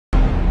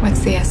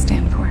What's the S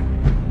stand for?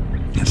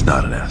 It's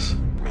not an S.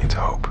 It means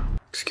hope.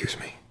 Excuse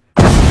me.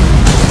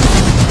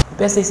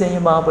 Best day sa inyo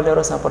mga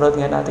boleros, na panood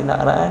nga natin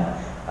nakaraan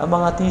ang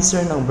mga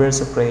teaser ng Birds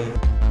of Prey.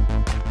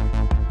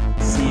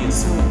 See you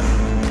soon.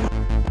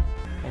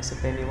 Ay si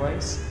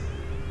Pennywise.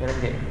 Pero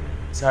hindi,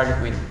 si Harley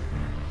Quinn.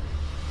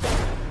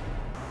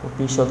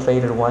 Official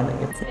trailer 1,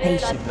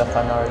 si Black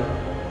Canary,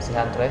 si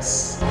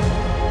Huntress.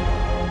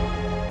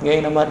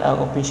 Ngayon naman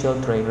ang official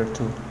trailer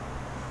 2.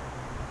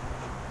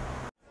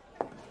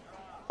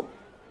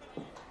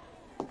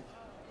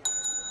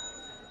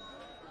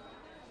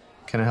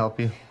 Can I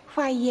help you?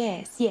 Why,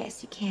 yes,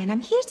 you can.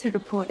 I'm here to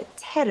report a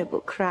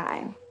terrible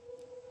crime.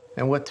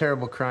 And what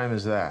terrible crime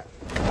is that?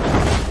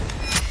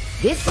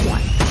 This one.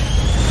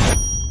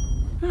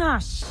 Ah,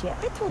 shit.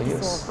 I told you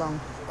all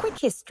wrong. Quick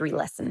history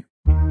lesson.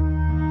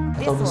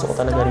 Ito gusto ko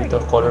talaga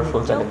dito.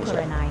 Colorful talaga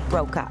siya. And I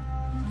broke up.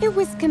 It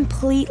was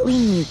completely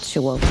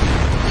mutual.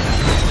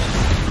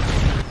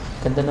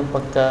 Ganda ng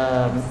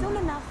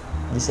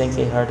pagka-design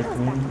kay Harley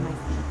Quinn.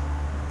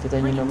 Kita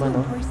niyo naman,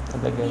 no?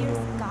 Talaga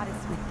yung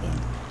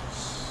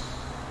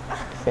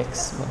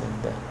effects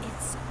maganda.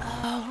 It's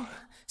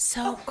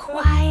so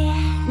quiet.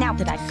 Now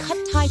that I've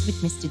cut ties with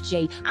Mr.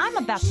 J, I'm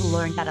about to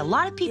learn that a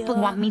lot of people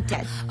want me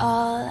dead.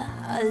 All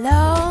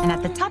alone. And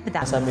at the top of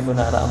that, Sabi ko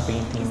nara ang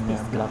painting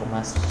niya, Black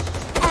Mask.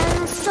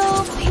 And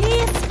so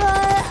peaceful.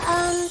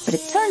 but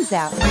it turns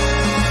out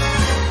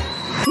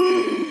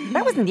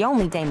that wasn't the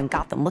only dame in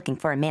Gotham looking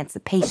for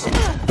emancipation.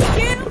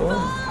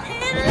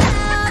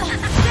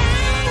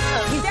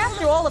 He's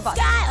after all of us.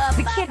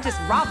 The kid just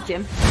robbed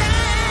him.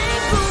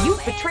 You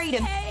betrayed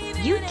him.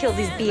 You killed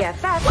his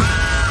BFF.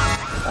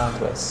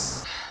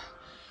 Huntress.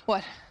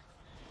 What?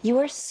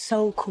 You are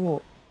so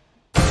cool.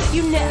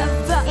 You never.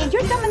 And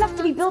you're dumb enough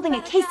to be building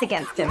a case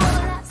against him.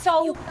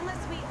 So,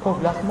 Oh,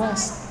 Black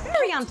Mask.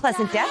 very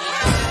unpleasant death.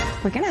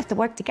 We're gonna have to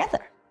work together.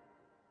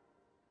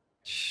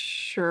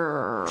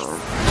 Sure.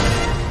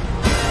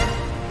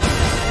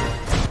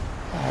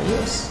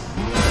 Ayos.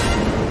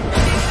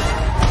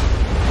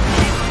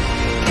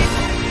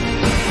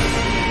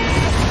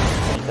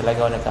 Hindi talaga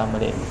ako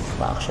nagkamali.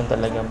 Ma-action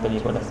talaga ang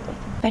pelikula ito.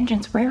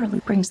 Vengeance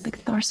rarely brings the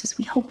catharsis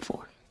we hope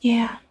for.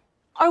 Yeah.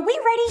 Are we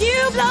ready?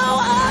 You blow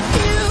up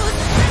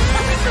fuse.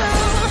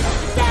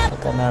 The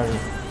Canary.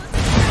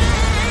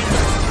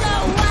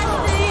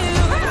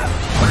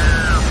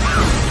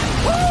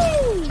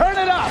 Turn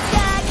it up!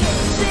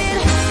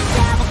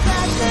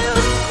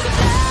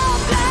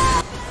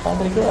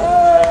 Padre ko.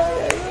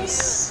 Ay,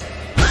 ayos.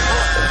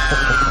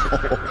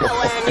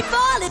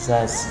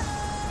 Zaz.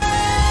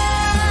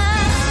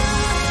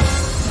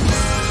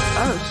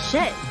 Oh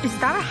shit! Is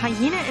that a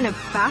hyena in a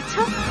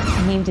bathtub?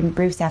 I named him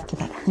Bruce after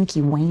that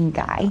hunky Wayne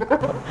guy.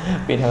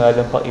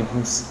 Pinangalan pang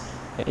i-Bruce.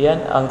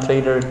 Yan ang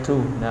trailer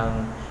 2 ng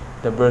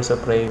The Birds of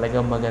Prey.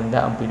 Talagang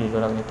maganda ang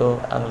pelikulang ito.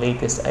 Ang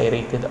latest ay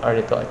rated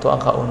R ito. Ito ang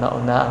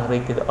kauna-una ang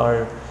rated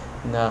R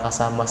na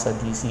kasama sa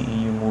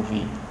DCEU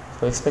movie.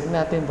 So expect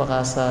natin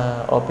baka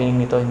sa opening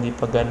nito hindi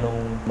pa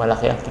ganong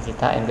malaki ang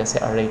kikitain kasi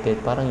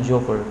R-rated. Parang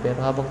Joker. Pero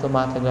habang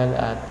tumatagal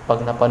at pag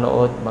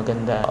napanood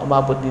maganda,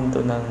 umabot din to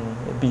ng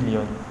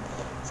billion.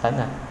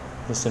 Sana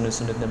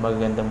sunod-sunod na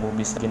magagandang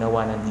movies na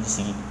ginawa ng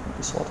DC.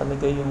 Gusto ko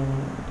talaga yung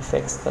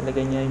effects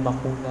talaga niya, yung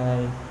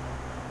makulay.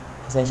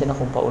 Pasensya na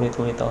kung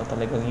paulit-ulit ako,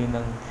 talagang yun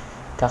ang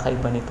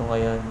kakaiba nito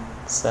ngayon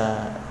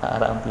sa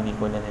araang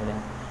pelikula nila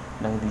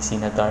ng DC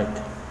na dark.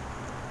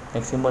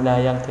 Nagsimula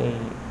yan kay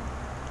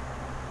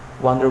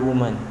Wonder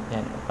Woman.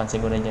 Yan,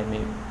 pansin ko na yan,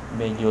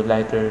 medyo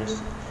lighter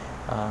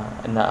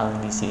na ang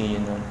DCA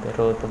yun nun.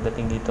 Pero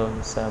pagdating dito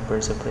sa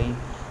Birds of Prey,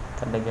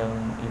 talagang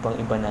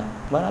ibang-iba na.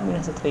 Marami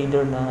na sa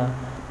trailer na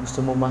gusto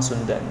mo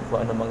masundan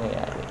kung ano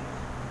mangyayari.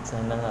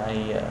 Sana nga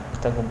ay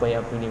tagumpay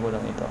ang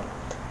pelikulang ito.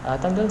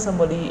 At hanggang sa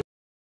muli,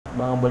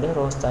 mga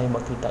boleros, tayo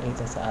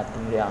magkita-kita sa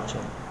ating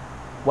reaction.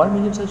 1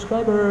 million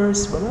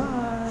subscribers!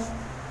 Bye-bye!